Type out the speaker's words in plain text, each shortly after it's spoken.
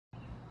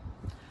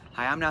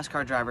Hi, I'm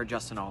NASCAR driver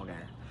Justin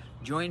Allgaier.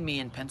 Join me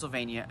in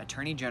Pennsylvania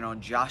Attorney General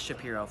Josh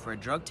Shapiro for a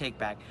drug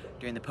takeback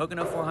during the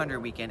Pocono 400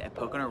 weekend at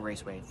Pocono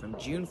Raceway from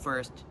June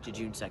 1st to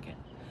June 2nd.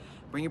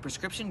 Bring your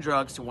prescription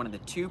drugs to one of the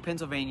 2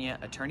 Pennsylvania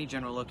Attorney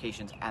General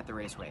locations at the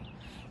raceway.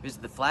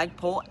 Visit the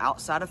flagpole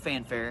outside of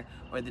Fanfare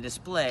or the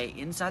display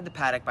inside the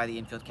paddock by the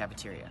infield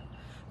cafeteria.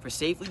 For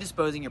safely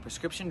disposing your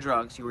prescription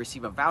drugs, you'll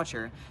receive a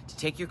voucher to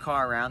take your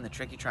car around the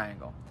Tricky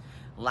Triangle.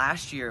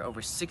 Last year,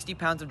 over 60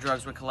 pounds of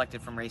drugs were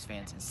collected from race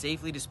fans and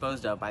safely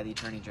disposed of by the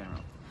Attorney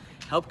General.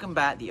 Help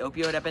combat the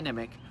opioid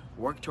epidemic,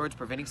 work towards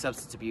preventing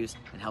substance abuse,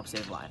 and help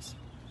save lives.